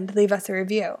and leave us a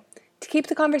review. To keep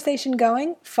the conversation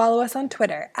going, follow us on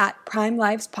Twitter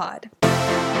 @PrimeLivesPod.